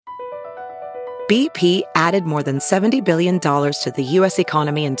BP added more than $70 billion to the U.S.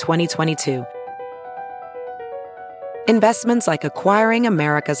 economy in 2022. Investments like acquiring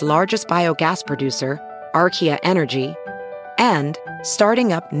America's largest biogas producer, Archaea Energy, and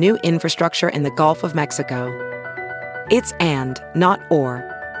starting up new infrastructure in the Gulf of Mexico. It's and, not or.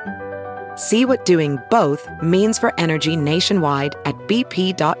 See what doing both means for energy nationwide at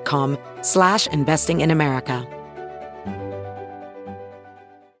bp.com/investing in America.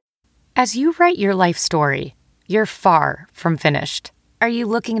 As you write your life story, you're far from finished. Are you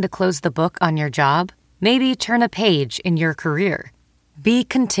looking to close the book on your job? Maybe turn a page in your career? Be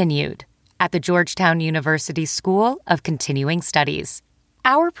continued at the Georgetown University School of Continuing Studies.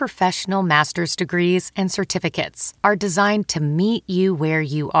 Our professional master's degrees and certificates are designed to meet you where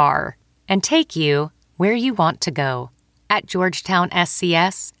you are and take you where you want to go. At Georgetown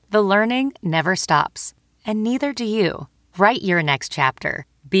SCS, the learning never stops, and neither do you. Write your next chapter.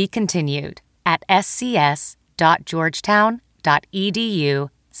 Be continued at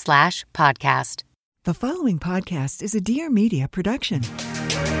scs.georgetown.edu/podcast. The following podcast is a Dear Media production.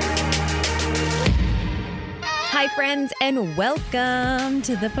 Hi, friends, and welcome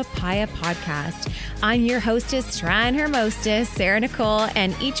to the Papaya Podcast. I'm your hostess, trying her mostest, Sarah Nicole,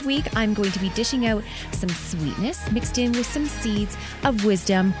 and each week I'm going to be dishing out some sweetness mixed in with some seeds of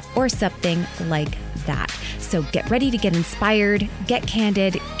wisdom or something like that. So get ready to get inspired, get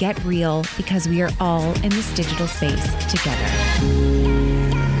candid, get real, because we are all in this digital space together.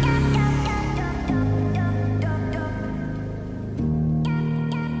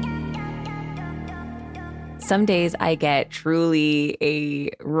 Some days I get truly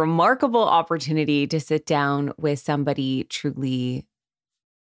a remarkable opportunity to sit down with somebody truly,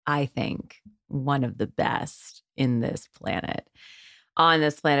 I think, one of the best in this planet. On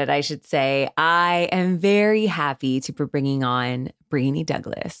this planet, I should say. I am very happy to be bringing on Briony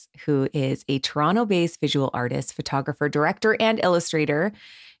Douglas, who is a Toronto-based visual artist, photographer, director, and illustrator.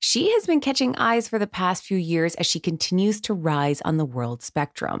 She has been catching eyes for the past few years as she continues to rise on the world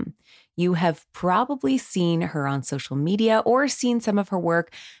spectrum. You have probably seen her on social media or seen some of her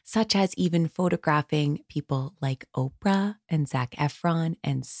work, such as even photographing people like Oprah and Zac Efron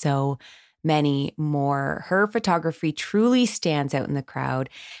and so many more. Her photography truly stands out in the crowd.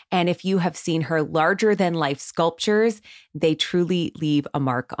 And if you have seen her larger-than-life sculptures, they truly leave a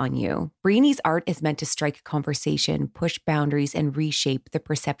mark on you. Briony's art is meant to strike a conversation, push boundaries, and reshape the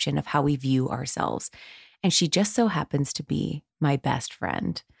perception of how we view ourselves. And she just so happens to be my best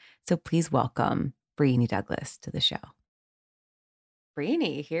friend. So please welcome Briony Douglas to the show.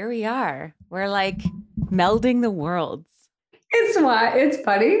 Briony, here we are. We're like melding the worlds. It's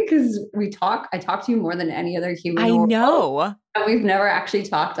funny because I talk to you more than any other human. I know. And we've never actually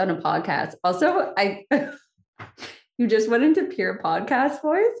talked on a podcast. Also, you just went into pure podcast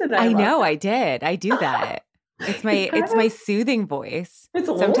voice. And I know, I did. I do that. It's my soothing voice. It's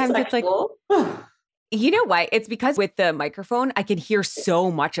a Sometimes sexual. It's like, you know what? It's because with the microphone, I can hear so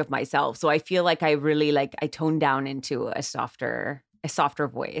much of myself. So I feel like I really I tone down into a softer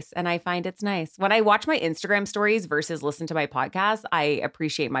voice. And I find it's nice. When I watch my Instagram stories versus listen to my podcast, I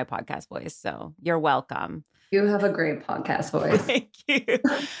appreciate my podcast voice. So you're welcome. You have a great podcast voice. Thank you.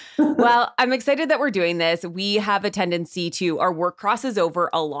 Well, I'm excited that we're doing this. We have a tendency to, our work crosses over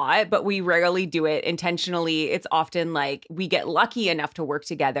a lot, but we rarely do it intentionally. It's often like we get lucky enough to work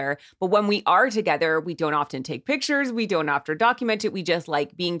together. But when we are together, we don't often take pictures. We don't often document it. We just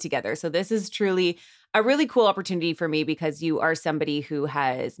like being together. So this is truly a really cool opportunity for me because you are somebody who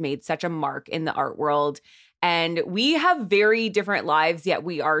has made such a mark in the art world. And we have very different lives, yet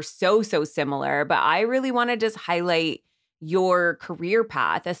we are so, so similar. But I really want to just highlight your career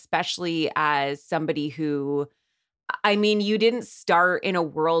path, especially as somebody who, I mean, you didn't start in a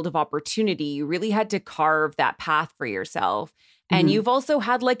world of opportunity. You really had to carve that path for yourself. And you've also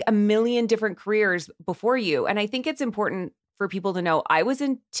had like a million different careers before you. And I think it's important for people to know I was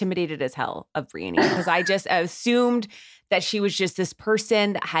intimidated as hell of Briony because I just assumed that she was just this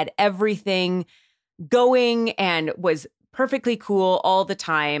person that had everything going and was perfectly cool all the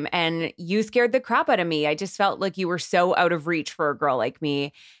time. And you scared the crap out of me. I just felt like you were so out of reach for a girl like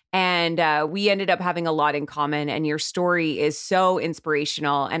me. And we ended up having a lot in common. And your story is so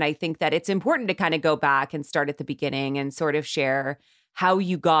inspirational. And I think that it's important to kind of go back and start at the beginning and sort of share how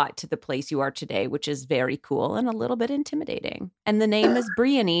you got to the place you are today, which is very cool and a little bit intimidating. And the name is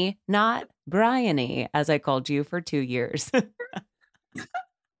Briony, not Briony, as I called you for 2 years.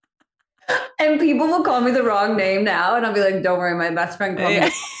 And people will call me the wrong name now. And I'll be like, don't worry, my best friend called me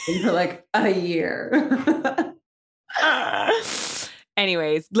for like a year.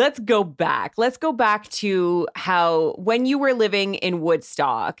 Anyways, let's go back. Let's go back to how when you were living in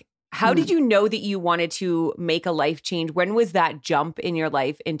Woodstock, How did you know that you wanted to make a life change? When was that jump in your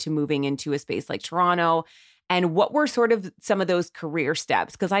life into moving into a space like Toronto? And what were sort of some of those career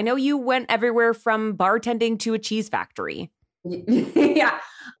steps? Because I know you went everywhere from bartending to a cheese factory. Yeah.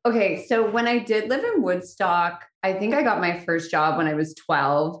 Okay. So when I did live in Woodstock, I think I got my first job when I was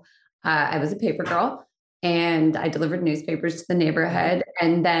 12. I was a paper girl and I delivered newspapers to the neighborhood.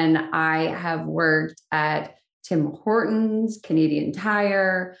 And then I have worked at Tim Hortons, Canadian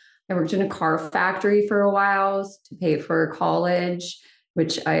Tire. I worked in a car factory for a while to pay for college,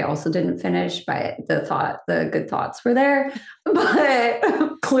 which I also didn't finish, but the good thoughts were there.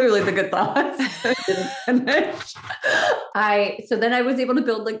 But clearly the good thoughts I didn't finish. So then I was able to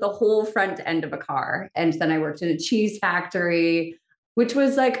build like the whole front end of a car. And then I worked in a cheese factory, which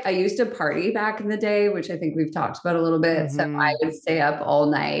was like, I used to party back in the day, which I think we've talked about a little bit. Mm-hmm. So I would stay up all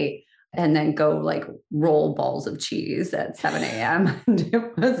night and then go like roll balls of cheese at 7 a.m. And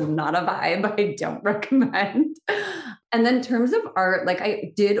it was not a vibe I don't recommend. And then in terms of art, like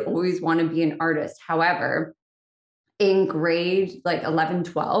I did always want to be an artist. However, in grade like 11,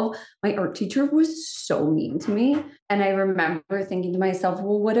 12, my art teacher was so mean to me. And I remember thinking to myself,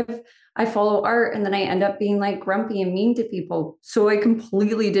 well, what if I follow art and then I end up being like grumpy and mean to people? So I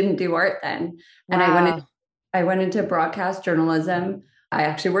completely didn't do art then. And I went into broadcast journalism. I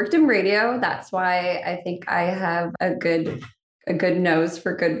actually worked in radio. That's why I think I have a good nose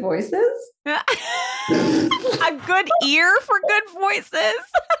for good voices. A good ear for good voices.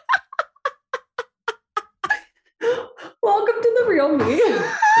 Welcome to the real me.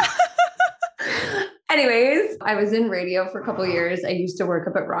 Anyways, I was in radio for a couple of years. I used to work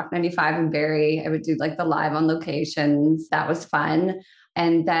up at Rock 95 in Barrie. I would do like the live on locations. That was fun.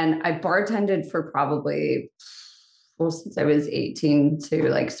 And then I bartended for probably since I was 18 to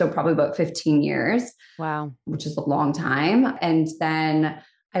like, so probably about 15 years. Wow. Which is a long time. And then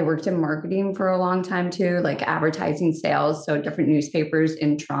I worked in marketing for a long time too, like advertising sales. So different newspapers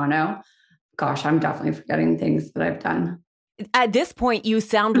in Toronto. Gosh, I'm definitely forgetting things that I've done. At this point, you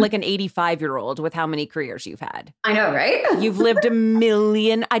sound like an 85-year-old with how many careers you've had. I know, right? You've lived a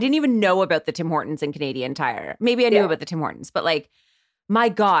million. I didn't even know about the Tim Hortons and Canadian Tire. Maybe I knew about the Tim Hortons, but like, my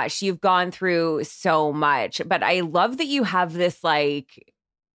gosh, you've gone through so much. But I love that you have this like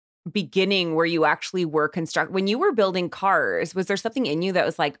beginning where you actually were when you were building cars. Was there something in you that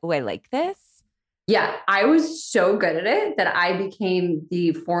was like, oh, I like this? Yeah, I was so good at it that I became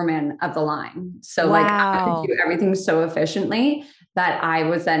the foreman of the line. So like I could do everything so efficiently that I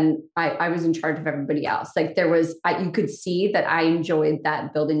was in charge of everybody else. Like you could see that I enjoyed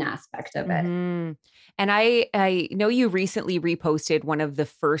that building aspect of it. Mm-hmm. And I know you recently reposted one of the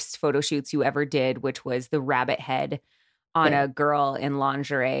first photo shoots you ever did, which was the rabbit head on a girl in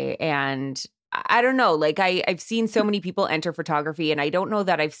lingerie. And I don't know, like I've seen so many people enter photography and I don't know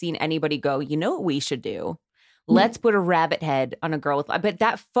that I've seen anybody go, you know what we should do? Let's put a rabbit head on a girl but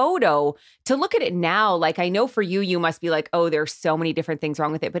that photo, to look at it now, like I know for you must be like, oh, there's so many different things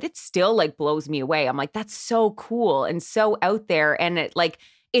wrong with it, but it still like blows me away. I'm like, that's so cool and so out there. And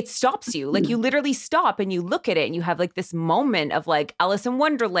it stops you. Like you literally stop and you look at it and you have like this moment of like Alice in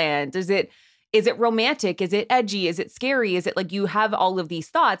Wonderland. Is it romantic? Is it edgy? Is it scary? Is it like you have all of these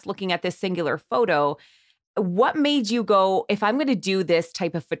thoughts looking at this singular photo? What made you go, if I'm going to do this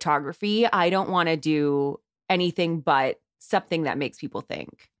type of photography, I don't want to do anything but something that makes people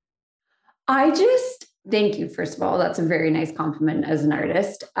think? Thank you. First of all, that's a very nice compliment as an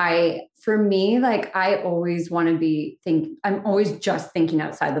artist. For me, like I always want to I'm always just thinking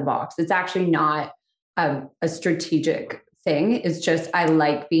outside the box. It's actually not a strategic thing. It's just, I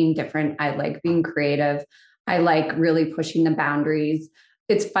like being different. I like being creative. I like really pushing the boundaries.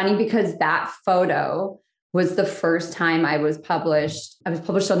 It's funny because that photo was the first time I was published. I was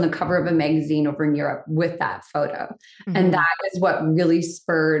published on the cover of a magazine over in Europe with that photo. Mm-hmm. And that is what really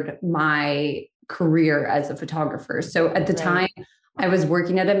spurred my career as a photographer. So at the time I was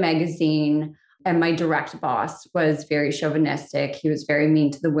working at a magazine and my direct boss was very chauvinistic. He was very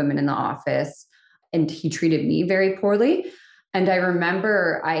mean to the women in the office and he treated me very poorly. And I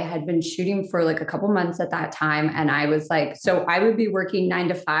remember I had been shooting for like a couple months at that time. And I was like, so I would be working 9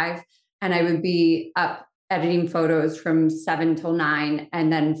 to 5 and I would be up editing photos from 7 till 9.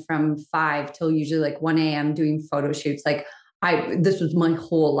 And then from 5 till usually like 1 a.m. doing photo shoots. Like this was my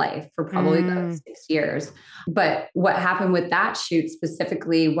whole life for probably about 6 years. But what happened with that shoot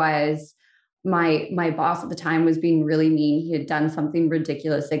specifically was my boss at the time was being really mean. He had done something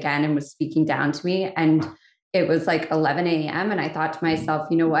ridiculous again and was speaking down to me. And it was like 11 a.m. And I thought to myself,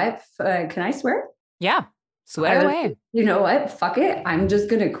 you know what? Can I swear? Yeah. Swear away. You know what? Fuck it. I'm just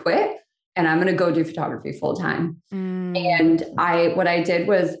going to quit. and I'm going to go do photography full time. And what I did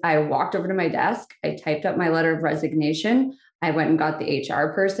was I walked over to my desk. I typed up my letter of resignation. I went and got the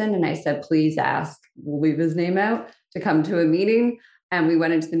HR person and I said, please ask, we'll leave his name out, to come to a meeting. And we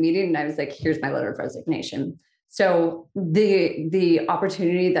went into the meeting and I was like, here's my letter of resignation. So the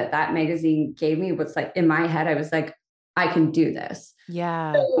opportunity that magazine gave me was like, in my head, I was like, I can do this.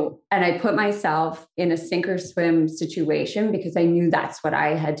 Yeah. And I put myself in a sink or swim situation because I knew that's what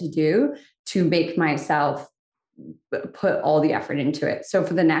I had to do to make myself put all the effort into it. So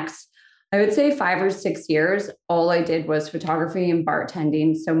for the next, I would say 5 or 6 years, all I did was photography and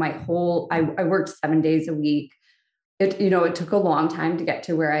bartending. So I worked 7 days a week. It took a long time to get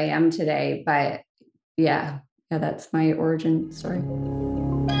to where I am today, but yeah, that's my origin story.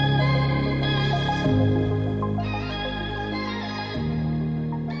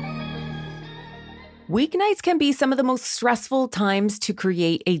 Weeknights can be some of the most stressful times to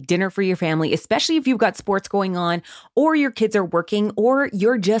create a dinner for your family, especially if you've got sports going on, or your kids are working, or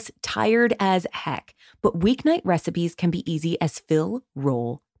you're just tired as heck. But weeknight recipes can be easy as fill,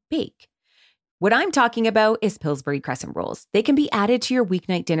 roll, bake. What I'm talking about is Pillsbury crescent rolls. They can be added to your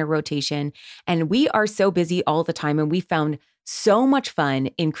weeknight dinner rotation, and we are so busy all the time, and we found so much fun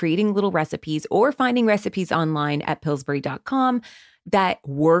in creating little recipes or finding recipes online at Pillsbury.com that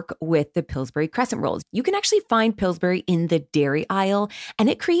work with the Pillsbury crescent rolls. You can actually find Pillsbury in the dairy aisle, and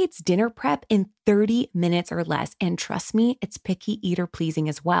it creates dinner prep in 30 minutes or less. And trust me, it's picky eater pleasing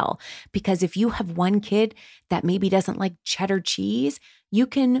as well. Because if you have one kid that maybe doesn't like cheddar cheese, you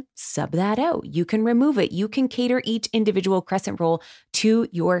can sub that out. You can remove it. You can cater each individual crescent roll to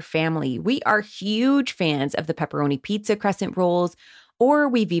your family. We are huge fans of the pepperoni pizza crescent rolls, or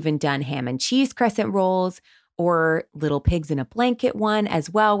we've even done ham and cheese crescent rolls, or little pigs in a blanket one as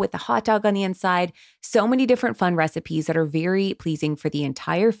well with the hot dog on the inside. So many different fun recipes that are very pleasing for the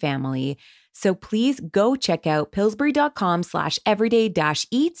entire family. So please go check out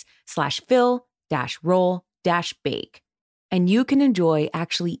Pillsbury.com/everyday-eats/fill-roll-bake. And you can enjoy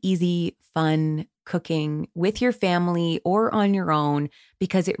actually easy, fun cooking with your family or on your own,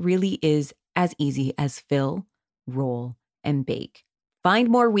 because it really is as easy as fill, roll, and bake. Find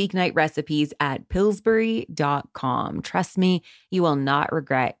more weeknight recipes at Pillsbury.com. Trust me, you will not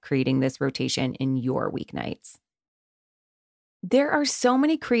regret creating this rotation in your weeknights. There are so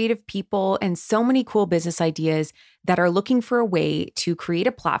many creative people and so many cool business ideas that are looking for a way to create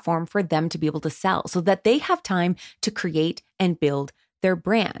a platform for them to be able to sell so that they have time to create and build their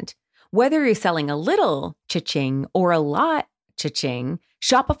brand. Whether you're selling a little cha-ching or a lot cha-ching,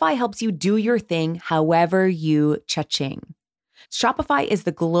 Shopify helps you do your thing however you cha-ching. Shopify is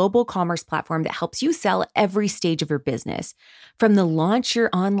the global commerce platform that helps you sell at every stage of your business. From the launch your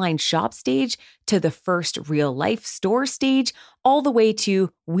online shop stage to the first real life store stage, all the way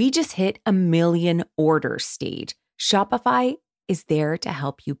to we just hit 1 million orders stage. Shopify is there to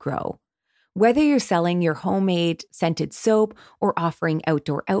help you grow. Whether you're selling your homemade scented soap or offering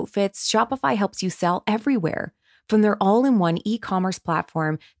outdoor outfits, Shopify helps you sell everywhere. From their all-in-one e-commerce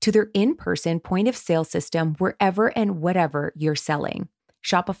platform to their in-person point-of-sale system, wherever and whatever you're selling,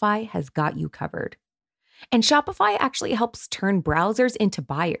 Shopify has got you covered. And Shopify actually helps turn browsers into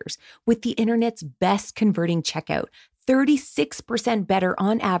buyers with the internet's best converting checkout, 36% better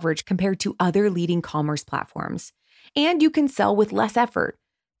on average compared to other leading commerce platforms. And you can sell with less effort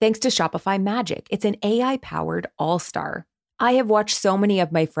thanks to Shopify Magic. It's an AI-powered all-star. I have watched so many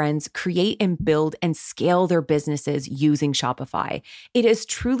of my friends create and build and scale their businesses using Shopify. It has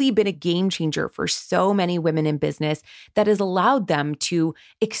truly been a game changer for so many women in business that has allowed them to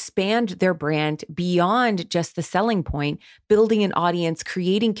expand their brand beyond just the selling point, building an audience,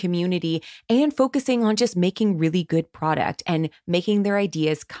 creating community, and focusing on just making really good product and making their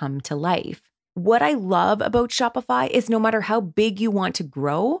ideas come to life. What I love about Shopify is no matter how big you want to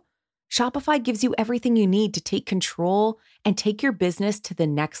grow, Shopify gives you everything you need to take control and take your business to the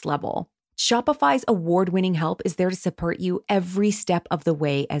next level. Shopify's award-winning help is there to support you every step of the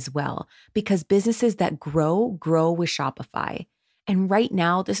way as well, because businesses that grow with Shopify. And right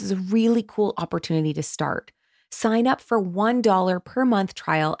now, this is a really cool opportunity to start. Sign up for $1 per month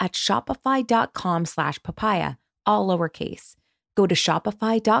trial at shopify.com/papaya, all lowercase. Go to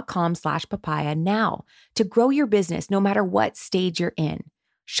shopify.com/papaya now to grow your business no matter what stage you're in.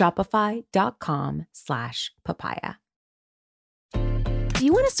 Shopify.com/papaya. Do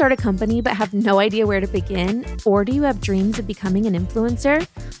you want to start a company but have no idea where to begin? Or do you have dreams of becoming an influencer?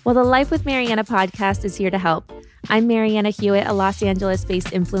 Well, the Life with Mariana podcast is here to help. I'm Mariana Hewitt, a Los Angeles-based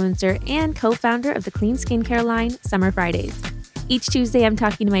influencer and co-founder of the clean skincare line, Summer Fridays. Each Tuesday, I'm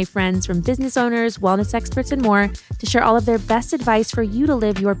talking to my friends from business owners, wellness experts, and more to share all of their best advice for you to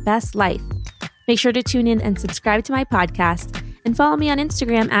live your best life. Make sure to tune in and subscribe to my podcast and follow me on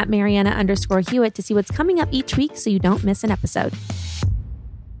Instagram at Mariana_Hewitt to see what's coming up each week so you don't miss an episode.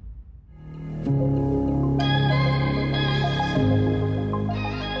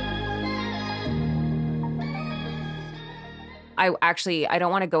 I don't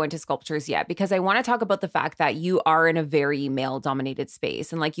want to go into sculptures yet because I want to talk about the fact that you are in a very male-dominated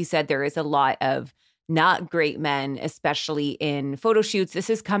space. And like you said, there is a lot of not great men, especially in photo shoots. This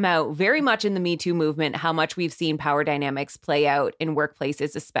has come out very much in the Me Too movement, how much we've seen power dynamics play out in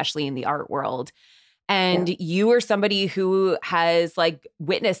workplaces, especially in the art world. And you are somebody who has like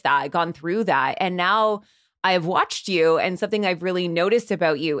witnessed that, gone through that. And now I have watched you, and something I've really noticed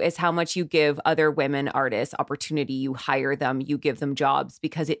about you is how much you give other women artists opportunity. You hire them, you give them jobs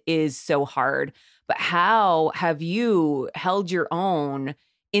because it is so hard. But how have you held your own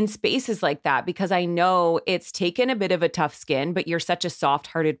in spaces like that? Because I know it's taken a bit of a tough skin, but you're such a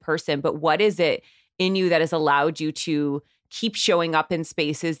soft-hearted person. But what is it in you that has allowed you to keep showing up in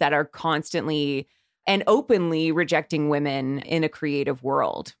spaces that are constantly and openly rejecting women in a creative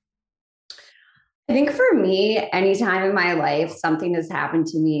world? I think for me, anytime in my life, something has happened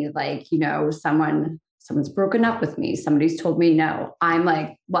to me, like, you know, someone's broken up with me, somebody's told me no, I'm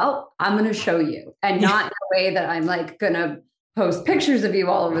like, well, I'm going to show you. And not in a way that I'm like going to post pictures of you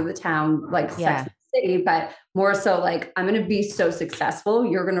all over the town, like Sex and the City, but more so like, I'm going to be so successful,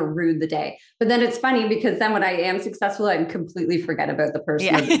 you're going to rue the day. But then it's funny because then when I am successful, I completely forget about the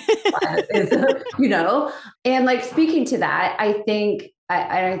person, you know? And like, speaking to that, I think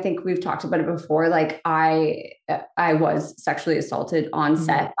we've talked about it before. Like I was sexually assaulted on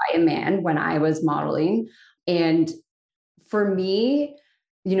set by a man when I was modeling. And for me,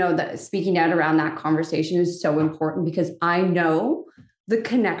 you know, speaking out around that conversation is so important because I know the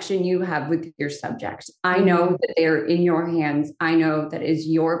connection you have with your subject. I know that they're in your hands. I know that is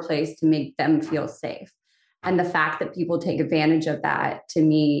your place to make them feel safe. And the fact that people take advantage of that to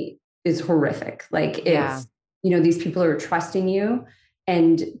me is horrific. Like it's, you know, these people are trusting you.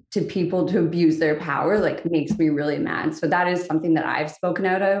 And to people to abuse their power, like makes me really mad. So that is something that I've spoken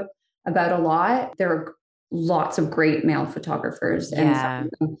out about a lot. There are lots of great male photographers and some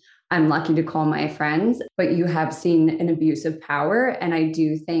of them I'm lucky to call my friends, but you have seen an abuse of power. And I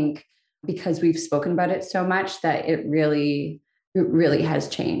do think because we've spoken about it so much that it really has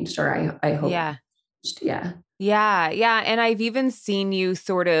changed, or I hope. Yeah. And I've even seen you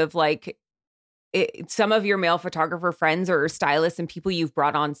sort of like, some of your male photographer friends or stylists and people you've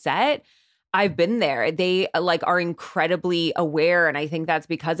brought on set, I've been there. They like are incredibly aware. And I think that's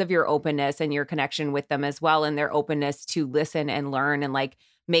because of your openness and your connection with them as well. And their openness to listen and learn and like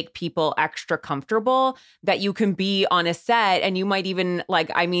make people extra comfortable that you can be on a set. And you might even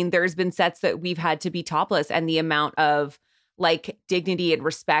like, I mean, there's been sets that we've had to be topless, and the amount of like dignity and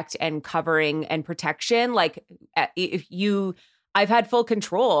respect and covering and protection, like I've had full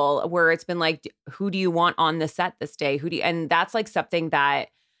control where it's been like, who do you want on the set this day? And that's like something that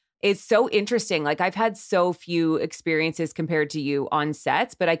is so interesting. Like I've had so few experiences compared to you on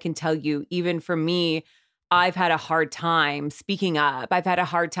sets, but I can tell you, even for me, I've had a hard time speaking up. I've had a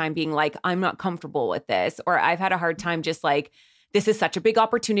hard time being like, I'm not comfortable with this. Or I've had a hard time just like, this is such a big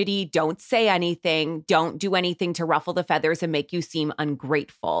opportunity. Don't say anything. Don't do anything to ruffle the feathers and make you seem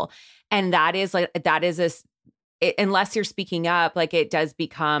ungrateful. And unless you're speaking up, like it does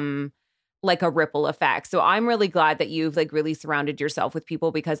become like a ripple effect. So I'm really glad that you've like really surrounded yourself with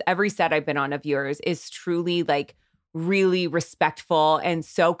people, because every set I've been on of yours is truly like really respectful and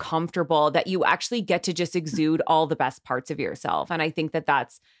so comfortable that you actually get to just exude all the best parts of yourself. And I think that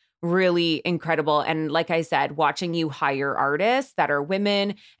that's really incredible. And like I said, watching you hire artists that are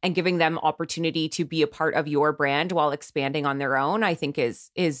women and giving them opportunity to be a part of your brand while expanding on their own, I think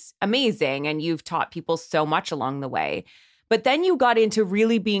is amazing. And you've taught people so much along the way. But then you got into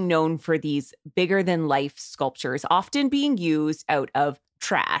really being known for these bigger than life sculptures, often being used out of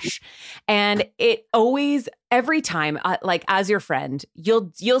trash. And it always, every time, like as your friend,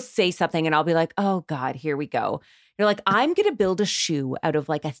 you'll say something and I'll be like, oh God, here we go. You're like, I'm going to build a shoe out of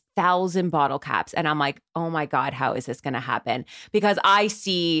like 1,000 bottle caps. And I'm like, oh my God, how is this going to happen? Because I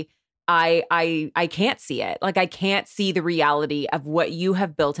can't see it. Like I can't see the reality of what you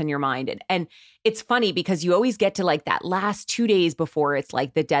have built in your mind. And it's funny because you always get to like that last 2 days before it's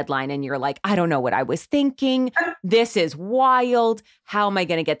like the deadline and you're like, I don't know what I was thinking. This is wild. How am I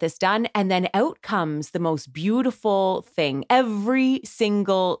going to get this done? And then out comes the most beautiful thing every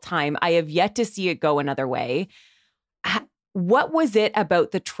single time. I have yet to see it go another way. What was it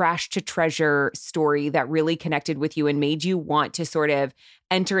about the trash to treasure story that really connected with you and made you want to sort of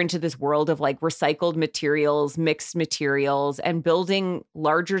enter into this world of like recycled materials, mixed materials, and building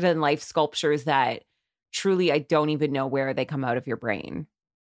larger than life sculptures that truly I don't even know where they come out of your brain?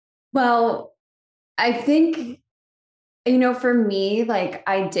 Well, I think, for me, like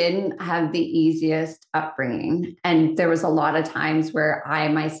I didn't have the easiest upbringing. And there was a lot of times where I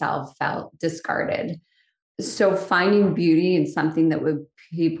myself felt discarded. So finding beauty in something that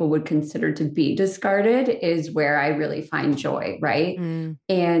people would consider to be discarded is where I really find joy, right?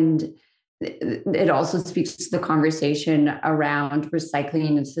 And it also speaks to the conversation around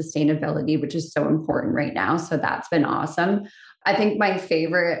recycling and sustainability, which is so important right now. So that's been awesome. I think my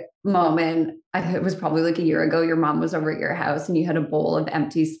favorite moment, it was probably like a year ago, your mom was over at your house and you had a bowl of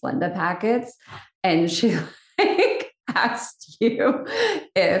empty Splenda packets and she like asked you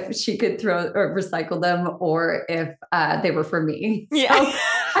if she could throw or recycle them or if they were for me. Yeah. So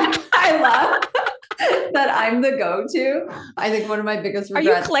I love that I'm the go-to. I think one of my biggest regrets.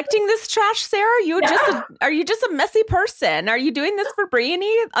 Are you collecting this trash, Sarah? Are you just a messy person? Are you doing this for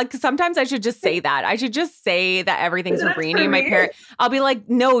Briony? Like sometimes I should just say that. I should just say that everything's for Briony. My parent, I'll be like,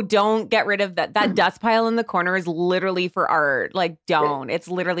 no, don't get rid of that. That dust pile in the corner is literally for art. Like, don't. It's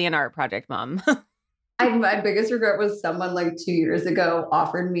literally an art project, Mom. My biggest regret was someone like 2 years ago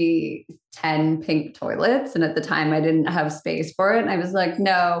offered me 10 pink toilets. And at the time I didn't have space for it. And I was like,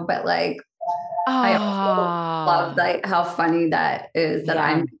 no, but like, I also love like how funny that is that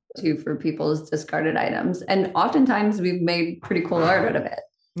I'm to for people's discarded items. And oftentimes we've made pretty cool art out of it.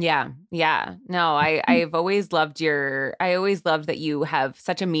 Yeah. Yeah. No, I've always loved that you have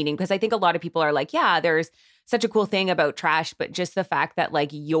such a meaning because I think a lot of people are like, yeah, there's such a cool thing about trash, but just the fact that like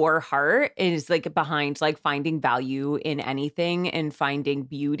your heart is like behind like finding value in anything and finding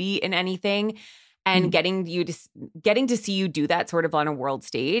beauty in anything and getting to see you do that sort of on a world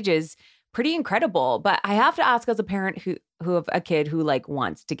stage is pretty incredible. But I have to ask, as a parent who have a kid who like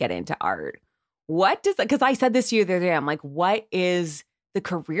wants to get into art, what does, because I said this to you the other day, I'm like, what is the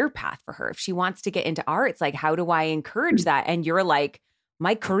career path for her? If she wants to get into art, it's like, how do I encourage that? And you're like,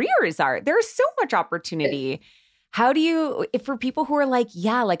 my career is art. There's so much opportunity. How do you, if for people who are like,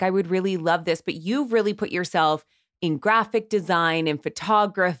 yeah, like I would really love this, but you've really put yourself in graphic design, in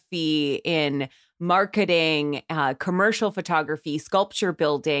photography, in marketing, commercial photography, sculpture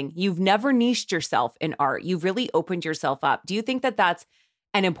building. You've never niched yourself in art. You've really opened yourself up. Do you think that that's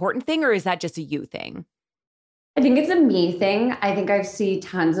an important thing or is that just a you thing? I think it's a me thing. I think I've seen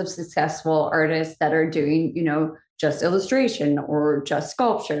tons of successful artists that are doing, just illustration or just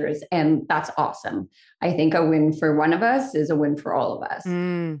sculptures. And that's awesome. I think a win for one of us is a win for all of us.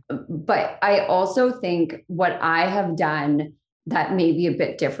 But I also think what I have done that may be a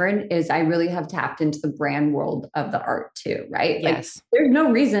bit different is I really have tapped into the brand world of the art too, right? Yes. Like there's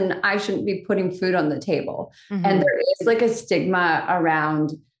no reason I shouldn't be putting food on the table. And there is like a stigma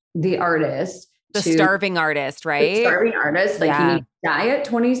around the artist. The starving artist, right? The starving artist. Like you need to die at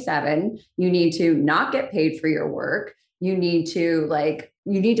 27. You need to not get paid for your work. You need to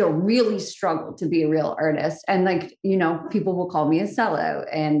really struggle to be a real artist. And like, people will call me a sellout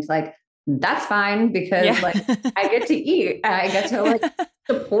and like, that's fine because like I get to eat. I get to like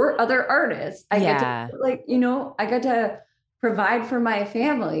support other artists. I get to like, I get to provide for my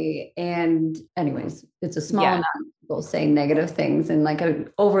family. And anyways, it's a small amount of people saying negative things and like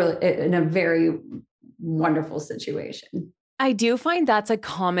in a very wonderful situation. I do find that's a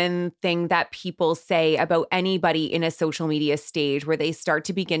common thing that people say about anybody in a social media stage where they start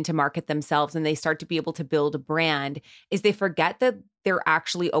to begin to market themselves and they start to be able to build a brand is they forget that they're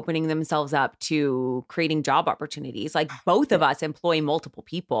actually opening themselves up to creating job opportunities. Like both of us employ multiple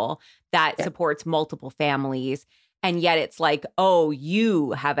people that supports multiple families. And yet it's like, oh,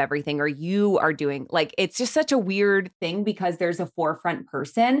 you have everything or you are doing like, it's just such a weird thing because there's a forefront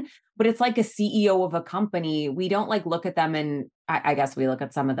person, but it's like a CEO of a company. We don't like look at them and I guess we look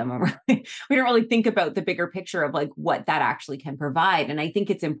at some of them and we don't really think about the bigger picture of like what that actually can provide. And I think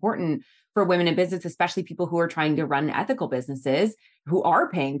it's important for women in business, especially people who are trying to run ethical businesses, who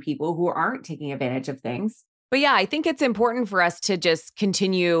are paying people who aren't taking advantage of things. But yeah, I think it's important for us to just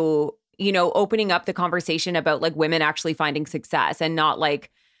continue opening up the conversation about like women actually finding success and not like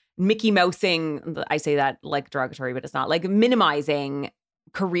Mickey Mousing, I say that like derogatory, but it's not like minimizing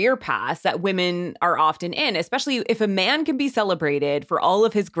career paths that women are often in, especially if a man can be celebrated for all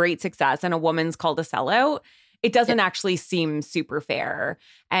of his great success and a woman's called a sellout. It doesn't actually seem super fair.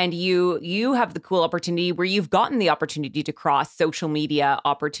 And you have the cool opportunity where you've gotten the opportunity to cross social media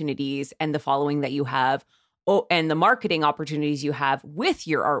opportunities and the following that you have and the marketing opportunities you have with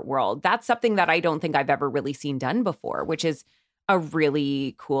your art world. That's something that I don't think I've ever really seen done before, which is a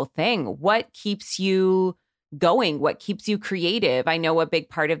really cool thing. What keeps you going? What keeps you creative? I know a big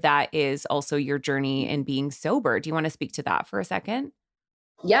part of that is also your journey in being sober. Do you want to speak to that for a second?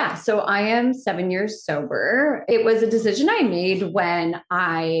 Yeah. So I am 7 years sober. It was a decision I made when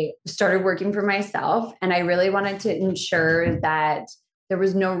I started working for myself. And I really wanted to ensure that there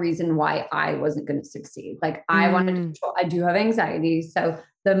was no reason why I wasn't going to succeed. Like I wanted to control. I do have anxiety. So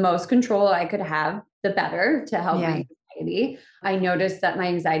the most control I could have, the better to help my anxiety. I noticed that my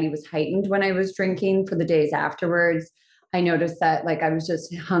anxiety was heightened when I was drinking for the days afterwards. I noticed that like I was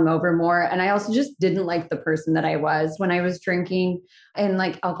just hungover more. And I also just didn't like the person that I was when I was drinking. And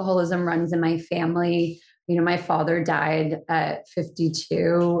like alcoholism runs in my family. You know, my father died at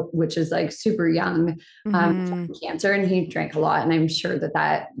 52, which is like super young, from cancer, and he drank a lot. And I'm sure that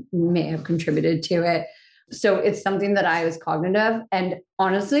that may have contributed to it. So it's something that I was cognizant of. And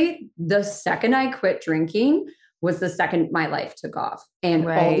honestly, the second I quit drinking was the second my life took off. And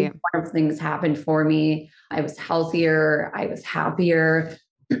all these wonderful things happened for me. I was healthier. I was happier.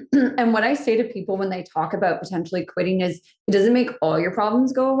 And what I say to people when they talk about potentially quitting is it doesn't make all your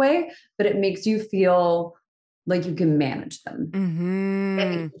problems go away, but it makes you feel like you can manage them.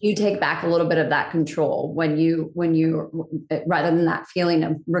 And you take back a little bit of that control when you, rather than that feeling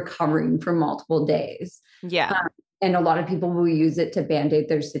of recovering for multiple days. Yeah. And a lot of people will use it to band-aid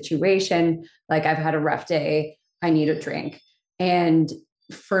their situation. Like I've had a rough day. I need a drink. And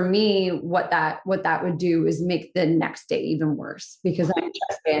for me, what that would do is make the next day even worse because I'm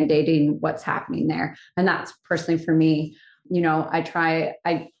just band-aiding what's happening there. And that's personally for me, you know,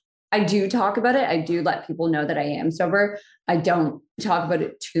 I do talk about it. I do let people know that I am sober. I don't talk about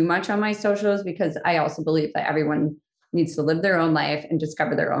it too much on my socials because I also believe that everyone needs to live their own life and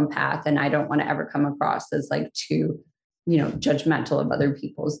discover their own path. And I don't want to ever come across as like too, you know, judgmental of other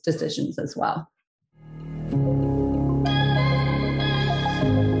people's decisions as well.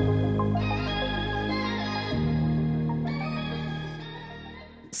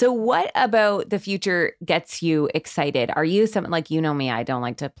 So what about the future gets you excited? Are you something like, you know me, I don't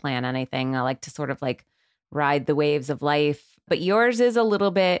like to plan anything. I like to sort of like ride the waves of life, but yours is a little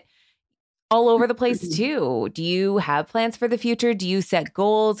bit all over the place too. Do you have plans for the future? Do you set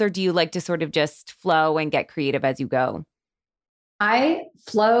goals or do you like to sort of just flow and get creative as you go? I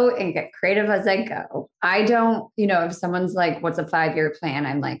flow and get creative as I go. I don't, you know, if someone's like, what's a 5-year plan?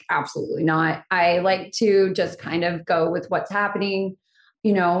 I'm like, absolutely not. I like to just kind of go with what's happening.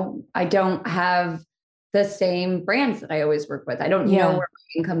 You know, I don't have the same brands that I always work with. I don't know where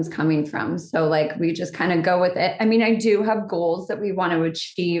my income's coming from. So like, we just kind of go with it. I mean, I do have goals that we want to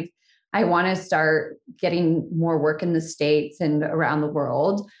achieve. I want to start getting more work in the States and around the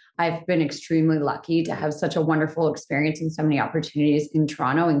world. I've been extremely lucky to have such a wonderful experience and so many opportunities in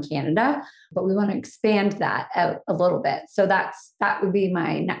Toronto and Canada, but we want to expand that out a little bit. So that would be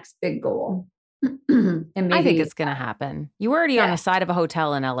my next big goal. And maybe, I think it's going to happen. You were already on the side of a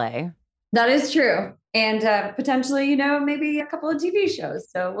hotel in LA. That is true. And potentially, you know, maybe a couple of TV shows.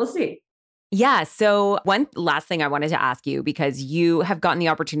 So we'll see. Yeah. So one last thing I wanted to ask you, because you have gotten the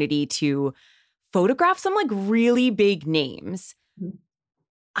opportunity to photograph some like really big names.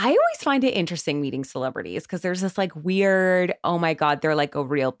 I always find it interesting meeting celebrities because there's this like weird, oh my God, they're like a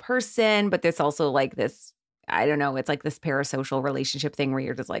real person, but there's also like this, I don't know, it's like this parasocial relationship thing where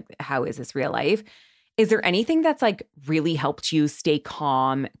you're just like, how is this real life? Is there anything that's like really helped you stay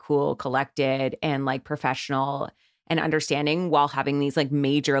calm, cool, collected, and like professional and understanding while having these like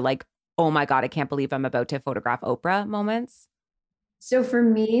major, like, oh my God, I can't believe I'm about to photograph Oprah moments? So for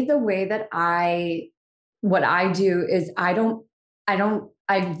me, the way that what I do is I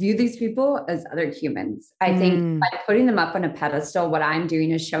view these people as other humans. I think by putting them up on a pedestal, what I'm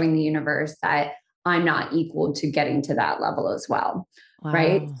doing is showing the universe that I'm not equal to getting to that level as well. Wow.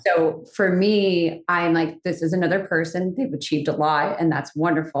 Right. So for me, I'm like, this is another person. They've achieved a lot and that's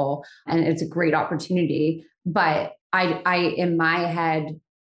wonderful. And it's a great opportunity. But I in my head,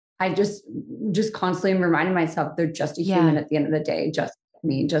 I just constantly am reminding myself they're just a human at the end of the day, just like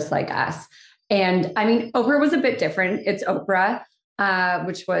me, just like us. And I mean, Oprah was a bit different. It's Oprah,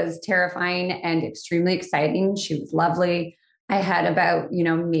 which was terrifying and extremely exciting. She was lovely. I had about, you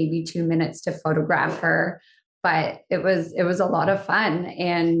know, maybe 2 minutes to photograph her, but it was a lot of fun.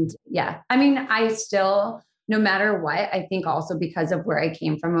 And yeah, I mean, I still, no matter what, I think also because of where I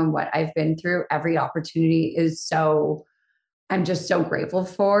came from and what I've been through, every opportunity is I'm just so grateful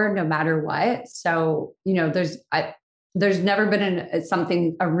for no matter what. So, you know, there's never been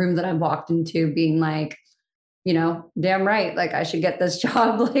a room that I've walked into being like, you know, damn right, like I should get this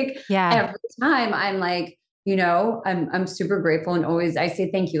job. Like every time I'm like, I'm super grateful, and always I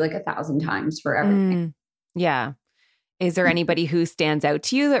say thank you like 1,000 times for everything. Yeah. Is there anybody who stands out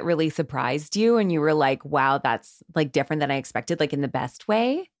to you that really surprised you and you were like, wow, that's like different than I expected, like in the best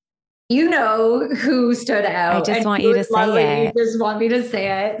way? You know who stood out. I just want you to say it. You just want me to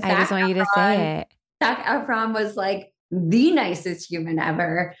say it. I just want you to say it. Zac Efron was like the nicest human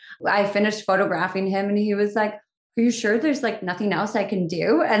ever. I finished photographing him and he was like, are you sure there's like nothing else I can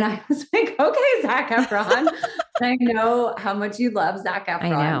do? And I was like, okay, Zac Efron. I know how much you love Zac Efron.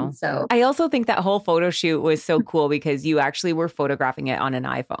 I know. So I also think that whole photo shoot was so cool because you actually were photographing it on an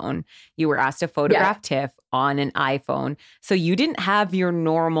iPhone. You were asked to photograph Tiff on an iPhone. So you didn't have your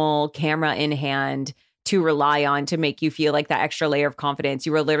normal camera in hand to rely on to make you feel like that extra layer of confidence.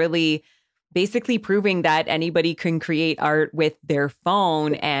 You were literally basically proving that anybody can create art with their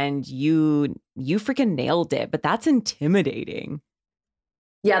phone, and you freaking nailed it. But that's intimidating.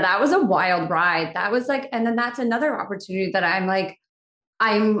 Yeah, that was a wild ride. That was like, and then that's another opportunity that I'm like,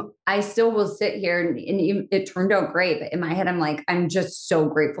 I still will sit here and it turned out great. But in my head, I'm like, I'm just so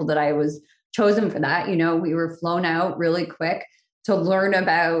grateful that I was chosen for that. We were flown out really quick to learn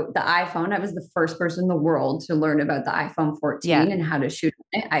about the iPhone. I was the first person in the world to learn about the iPhone 14 and how to shoot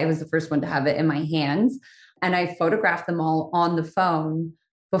it. I was the first one to have it in my hands. And I photographed them all on the phone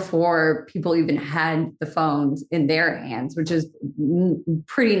before people even had the phones in their hands, which is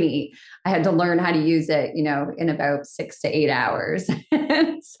pretty neat. I had to learn how to use it, in about 6 to 8 hours.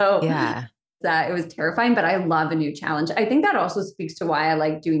 So that it was terrifying, but I love a new challenge. I think that also speaks to why I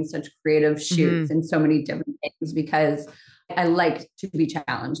like doing such creative shoots and so many different things, because I like to be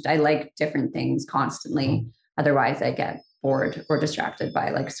challenged. I like different things constantly. Otherwise I get bored or distracted by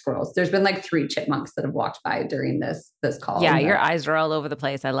like squirrels. There's been like 3 chipmunks that have walked by during this call. Yeah, your eyes are all over the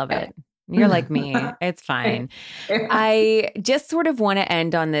place. I love it. You're like me. It's fine. I just sort of want to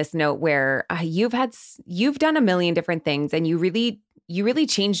end on this note where you've done a million different things, and you really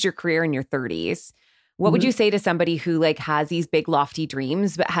changed your career in your 30s. What would you say to somebody who like has these big lofty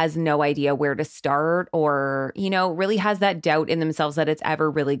dreams but has no idea where to start, or, really has that doubt in themselves that it's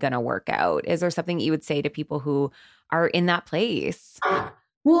ever really going to work out? Is there something you would say to people who are in that place?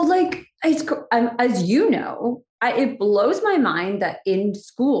 Well, like, as you know, it blows my mind that in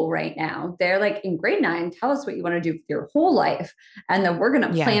school right now, they're like in grade 9, tell us what you want to do with your whole life. And then we're going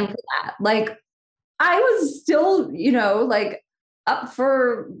to plan for that. Like, I was still, like up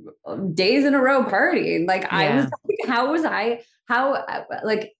for days in a row partying. Like, I was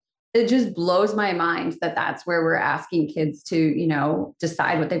like, it just blows my mind that that's where we're asking kids to,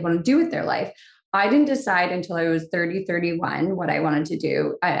 decide what they want to do with their life. I didn't decide until I was 30, 31 what I wanted to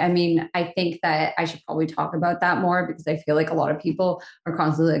do. I mean, I think that I should probably talk about that more, because I feel like a lot of people are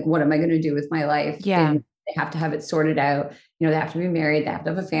constantly like, what am I going to do with my life? Yeah. And they have to have it sorted out. They have to be married. They have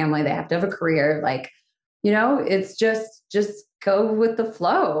to have a family. They have to have a career. Like, it's just go with the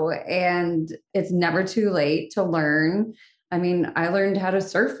flow, and it's never too late to learn. I mean, I learned how to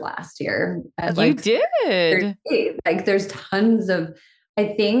surf last year. You did. Like, there's tons of,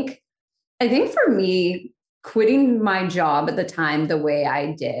 I think for me, quitting my job at the time the way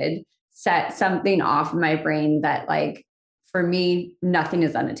I did set something off in my brain that, like, for me, nothing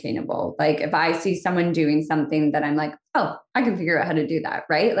is unattainable. Like, if I see someone doing something that I'm like, oh, I can figure out how to do that,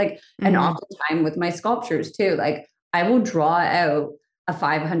 right? Like, and oftentimes with my sculptures too, like, I will draw out a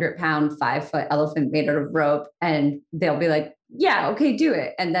 500-pound, 5-foot elephant made out of rope, and they'll be like, yeah, okay, do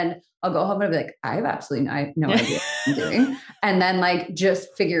it. And then I'll go home and I'll be like, I have absolutely no idea what I'm doing. And then like,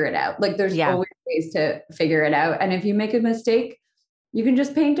 just figure it out. Like, there's always ways to figure it out. And if you make a mistake, you can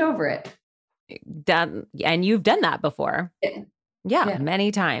just paint over it. And you've done that before. Yeah,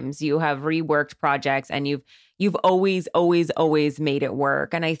 many times you have reworked projects, and you've always made it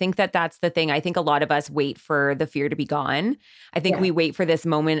work. And I think that that's the thing. I think a lot of us wait for the fear to be gone. I think we wait for this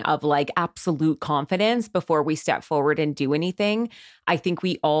moment of like absolute confidence before we step forward and do anything. I think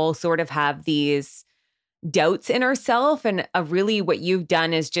we all sort of have these doubts in ourselves, and really what you've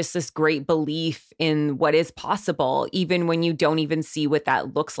done is just this great belief in what is possible, even when you don't even see what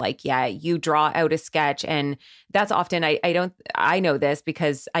that looks like yet. You draw out a sketch, and that's often, I know this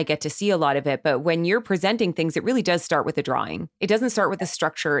because I get to see a lot of it, but when you're presenting things, it really does start with a drawing. It doesn't start with a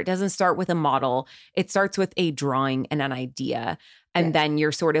structure. It doesn't start with a model. It starts with a drawing and an idea. And then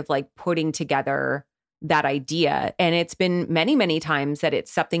you're sort of like putting together that idea. And it's been many, many times that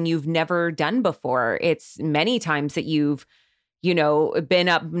it's something you've never done before. It's many times that you've, been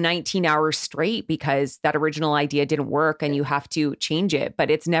up 19 hours straight because that original idea didn't work and you have to change it, but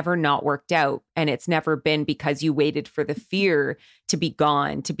it's never not worked out. And it's never been because you waited for the fear to be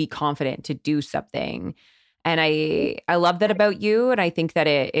gone, to be confident, to do something. And I love that about you. And I think that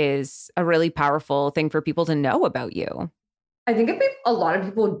it is a really powerful thing for people to know about you. I think a lot of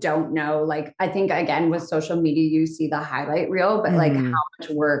people don't know, like, I think again, with social media, you see the highlight reel, but like how much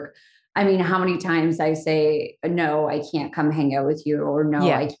work, I mean, how many times I say, no, I can't come hang out with you, or no,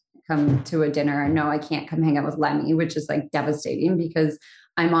 I can't come to a dinner, or no, I can't come hang out with Lemmy, which is like devastating because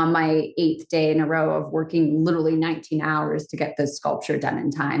I'm on my 8th day in a row of working literally 19 hours to get this sculpture done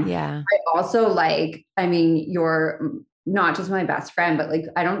in time. Yeah. I also like, I mean, you're not just my best friend, but like,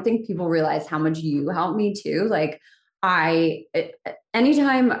 I don't think people realize how much you help me too. Like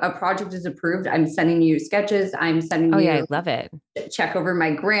anytime a project is approved, I'm sending you sketches. I'm sending you. Yeah, I love it. Check over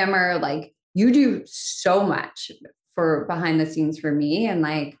my grammar. Like you do so much for behind the scenes for me. And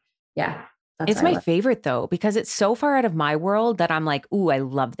like, yeah. It's my favorite though, because it's so far out of my world that I'm like, ooh, I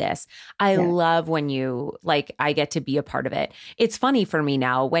love this. I love when you like, I get to be a part of it. It's funny for me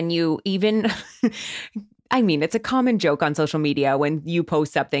now when you even, I mean, it's a common joke on social media when you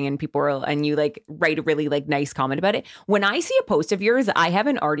post something and people are, and you like write a really like nice comment about it. When I see a post of yours I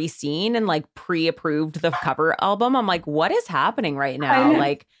haven't already seen and like pre-approved the cover album, I'm like, what is happening right now?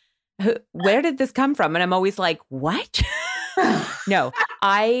 Like, where did this come from? And I'm always like, what? No,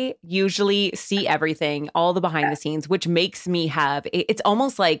 I usually see everything, all the behind the scenes, which makes me have, it's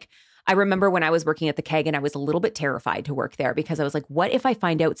almost like, I remember when I was working at the Keg and I was a little bit terrified to work there because I was like, what if I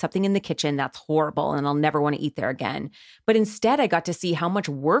find out something in the kitchen that's horrible and I'll never want to eat there again? But instead, I got to see how much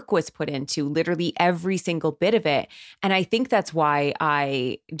work was put into literally every single bit of it. And I think that's why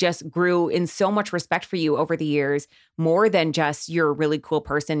I just grew in so much respect for you over the years, more than just you're a really cool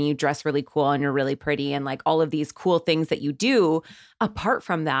person, you dress really cool and you're really pretty and like all of these cool things that you do. Apart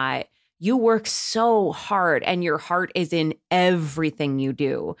from that, you work so hard and your heart is in everything you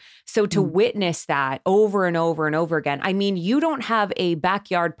do. So to witness that over and over and over again, I mean, you don't have a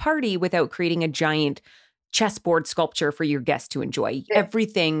backyard party without creating a giant chessboard sculpture for your guests to enjoy.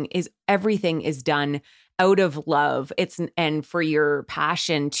 Everything is done out of love. And for your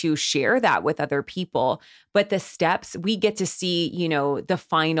passion to share that with other people. But the steps, we get to see, you know, the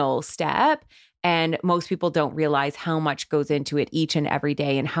final step. And most people don't realize how much goes into it each and every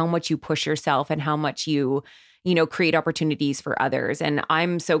day and how much you push yourself and how much you create opportunities for others. And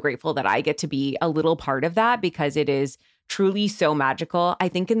I'm so grateful that I get to be a little part of that because it is truly so magical. I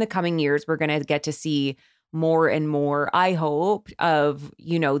think in the coming years, we're going to get to see more and more, I hope, of,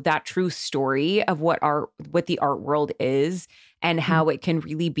 you know, that true story of what the art world is and how it can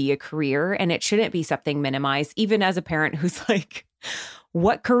really be a career. And it shouldn't be something minimized, even as a parent who's like,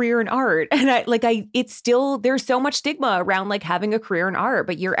 what career in art? And it's still, there's so much stigma around like having a career in art,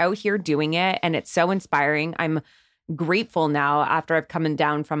 but you're out here doing it and it's so inspiring. I'm grateful now after I've come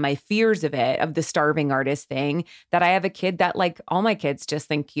down from my fears of it, of the starving artist thing, that I have a kid that like all my kids just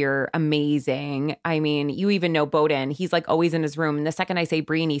think you're amazing. I mean, you even know Bowden, he's like always in his room. And the second I say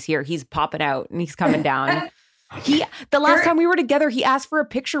Briony's here, he's popping out and he's coming down. The last time we were together, he asked for a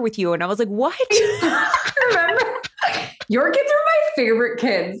picture with you. And I was like, what? Remember? Your kids are my favorite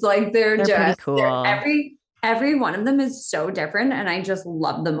kids. Like they're just pretty cool. Every one of them is so different and I just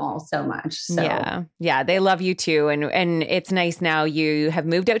love them all so much. So Yeah, they love you too. And it's nice now you have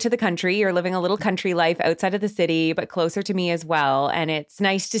moved out to the country. You're living a little country life outside of the city, but closer to me as well. And it's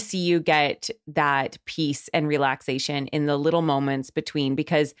nice to see you get that peace and relaxation in the little moments between,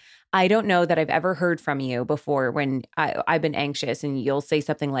 because I don't know that I've ever heard from you before when I've been anxious and you'll say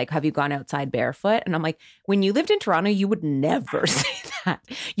something like, have you gone outside barefoot? And I'm like, when you lived in Toronto, you would never say that.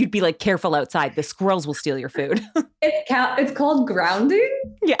 You'd be like, careful outside. The squirrels will steal your food. It's called grounding.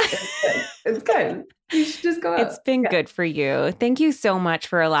 Yeah. It's good. You should just go out. It's been good for you. Thank you so much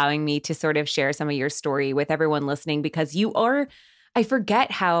for allowing me to sort of share some of your story with everyone listening, because I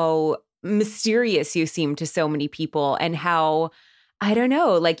forget how mysterious you seem to so many people and how, I don't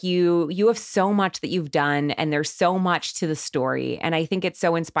know, like you have so much that you've done and there's so much to the story. And I think it's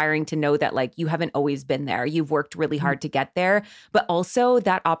so inspiring to know that like you haven't always been there. You've worked really hard to get there, but also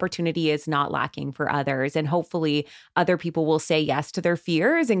that opportunity is not lacking for others. And hopefully other people will say yes to their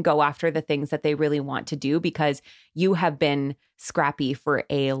fears and go after the things that they really want to do, because you have been scrappy for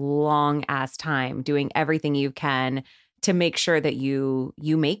a long ass time, doing everything you can to make sure that you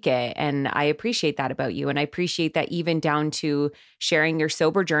make it. And I appreciate that about you. And I appreciate that even down to sharing your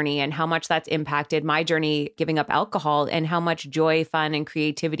sober journey and how much that's impacted my journey, giving up alcohol, and how much joy, fun, and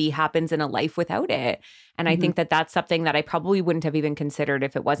creativity happens in a life without it. And I think that that's something that I probably wouldn't have even considered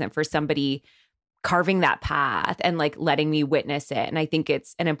if it wasn't for somebody carving that path and like letting me witness it. And I think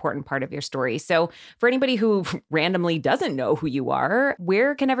it's an important part of your story. So for anybody who randomly doesn't know who you are,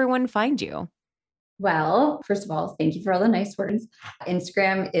 where can everyone find you? Well, first of all, thank you for all the nice words.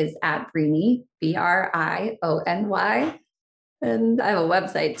 Instagram is at Briony, Briony. And I have a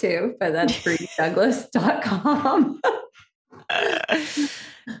website too, but that's brionydouglas.com.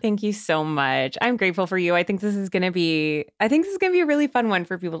 Thank you so much. I'm grateful for you. I think this is going to be a really fun one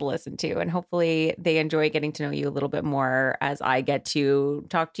for people to listen to. And hopefully they enjoy getting to know you a little bit more as I get to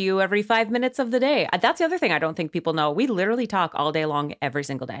talk to you every 5 minutes of the day. That's the other thing I don't think people know. We literally talk all day long, every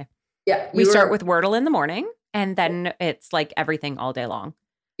single day. Yeah. We start with Wordle in the morning and then it's like everything all day long.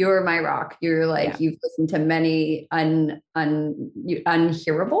 You're my rock. You're like, you've listened to many unhearable.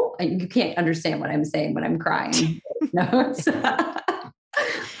 You can't understand what I'm saying when I'm crying. No,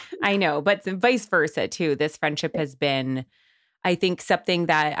 I know, but vice versa too. This friendship has been, I think, something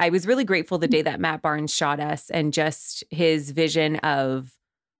that I was really grateful the day that Matt Barnes shot us, and just his vision of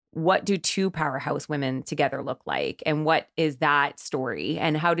what do two powerhouse women together look like, and what is that story,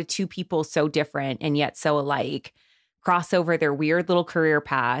 and how do two people so different and yet so alike cross over their weird little career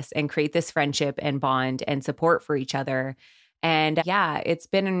paths and create this friendship and bond and support for each other. And yeah, it's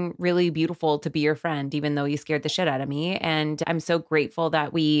been really beautiful to be your friend, even though you scared the shit out of me. And I'm so grateful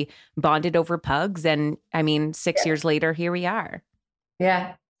that we bonded over pugs. And I mean, 6 years later, here we are.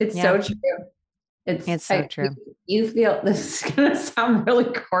 Yeah, it's so true. It's so true. You feel, this is going to sound really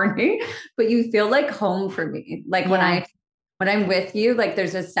corny, but you feel like home for me. Like when I'm with you, like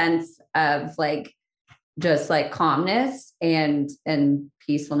there's a sense of like, just like calmness and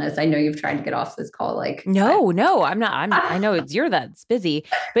peacefulness. I know you've tried to get off this call. Like, no, I'm not. I know you're that's busy,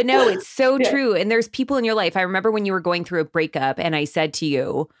 but no, it's so true. And there's people in your life. I remember when you were going through a breakup and I said to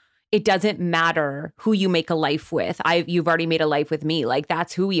you, it doesn't matter who you make a life with. You've already made a life with me. Like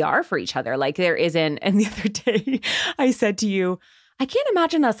that's who we are for each other. Like there isn't. And the other day I said to you, I can't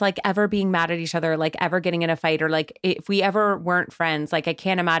imagine us like ever being mad at each other, like ever getting in a fight, or like if we ever weren't friends, like I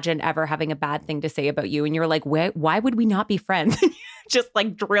can't imagine ever having a bad thing to say about you. And you're like, why would we not be friends? Just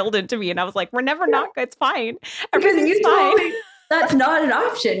like drilled into me. And I was like, we're never not good. It's fine. Everything's fine. That's not an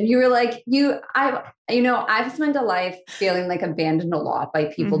option. You were like, I've spent a life feeling like abandoned a lot by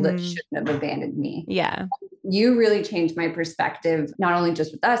people that shouldn't have abandoned me. Yeah. You really changed my perspective, not only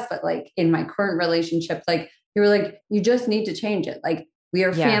just with us, but like in my current relationship. Like you were like, you just need to change it. Like we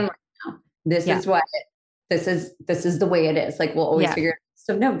are family now. This is what this is the way it is. Like we'll always figure it out.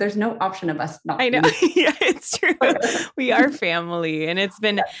 So no, there's no option of us not. I know. Yeah, it's true. We are family. And it's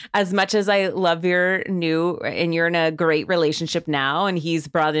been, as much as I love your and you're in a great relationship now, and he's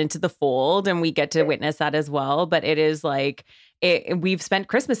brought into the fold and we get to witness that as well. But it is like, we've spent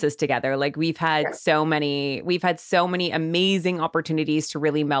Christmases together. Like we've had so many amazing opportunities to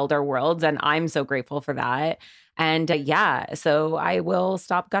really meld our worlds. And I'm so grateful for that. And so I will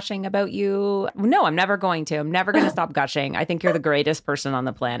stop gushing about you. No, I'm never going to. I'm never going to stop gushing. I think you're the greatest person on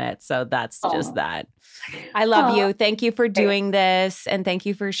the planet. So that's just that. I love you. Thank you for doing this. And thank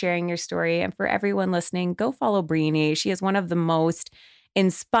you for sharing your story. And for everyone listening, go follow Briony. She is one of the most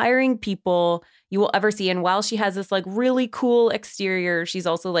inspiring people you will ever see. And while she has this like really cool exterior, she's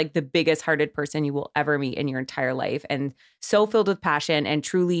also like the biggest hearted person you will ever meet in your entire life, and so filled with passion and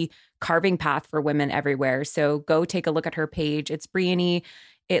truly carving path for women everywhere. So go take a look at her page. It's Briony.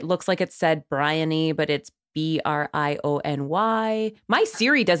 It looks like it said Briony, but it's Briony. My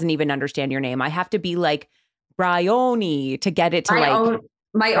Siri doesn't even understand your name. I have to be like Briony to get it to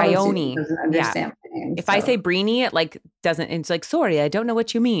my Briony doesn't understand my name. If I say Briony, it like doesn't. It's like, sorry, I don't know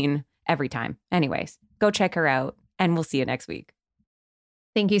what you mean every time. Anyways, go check her out, and we'll see you next week.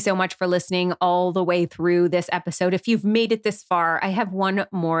 Thank you so much for listening all the way through this episode. If you've made it this far, I have one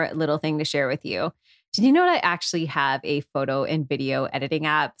more little thing to share with you. Did you know that I actually have a photo and video editing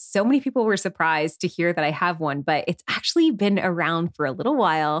app? So many people were surprised to hear that I have one, but it's actually been around for a little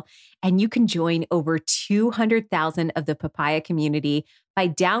while, and you can join over 200,000 of the Papaya community by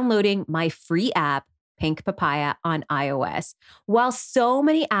downloading my free app, Pink Papaya, on iOS. While so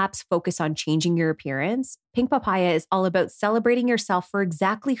many apps focus on changing your appearance, Pink Papaya is all about celebrating yourself for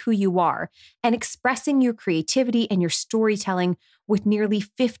exactly who you are and expressing your creativity and your storytelling with nearly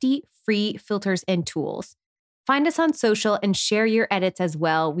 50 free filters and tools. Find us on social and share your edits as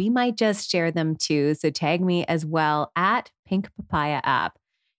well. We might just share them too, so tag me as well at Pink Papaya app.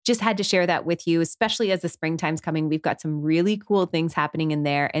 Just had to share that with you, especially as the springtime's coming. We've got some really cool things happening in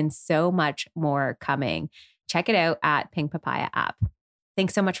there and so much more coming. Check it out at Pink Papaya app.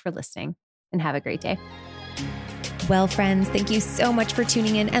 Thanks so much for listening, and have a great day. Well, friends, thank you so much for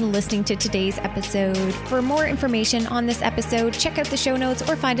tuning in and listening to today's episode. For more information on this episode, check out the show notes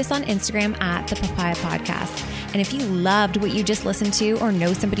or find us on Instagram at The Papaya Podcast. And if you loved what you just listened to or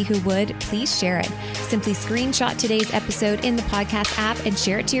know somebody who would, please share it. Simply screenshot today's episode in the podcast app and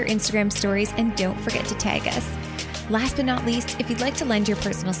share it to your Instagram stories, and don't forget to tag us. Last but not least, if you'd like to lend your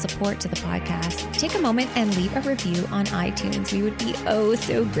personal support to the podcast, take a moment and leave a review on iTunes. We would be oh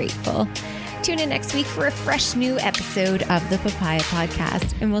so grateful. Tune in next week for a fresh new episode of the Papaya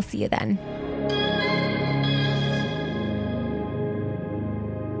Podcast, and we'll see you then.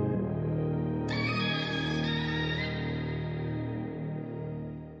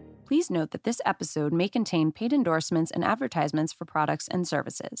 Please note that this episode may contain paid endorsements and advertisements for products and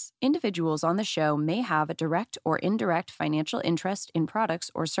services. Individuals on the show may have a direct or indirect financial interest in products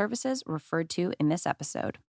or services referred to in this episode.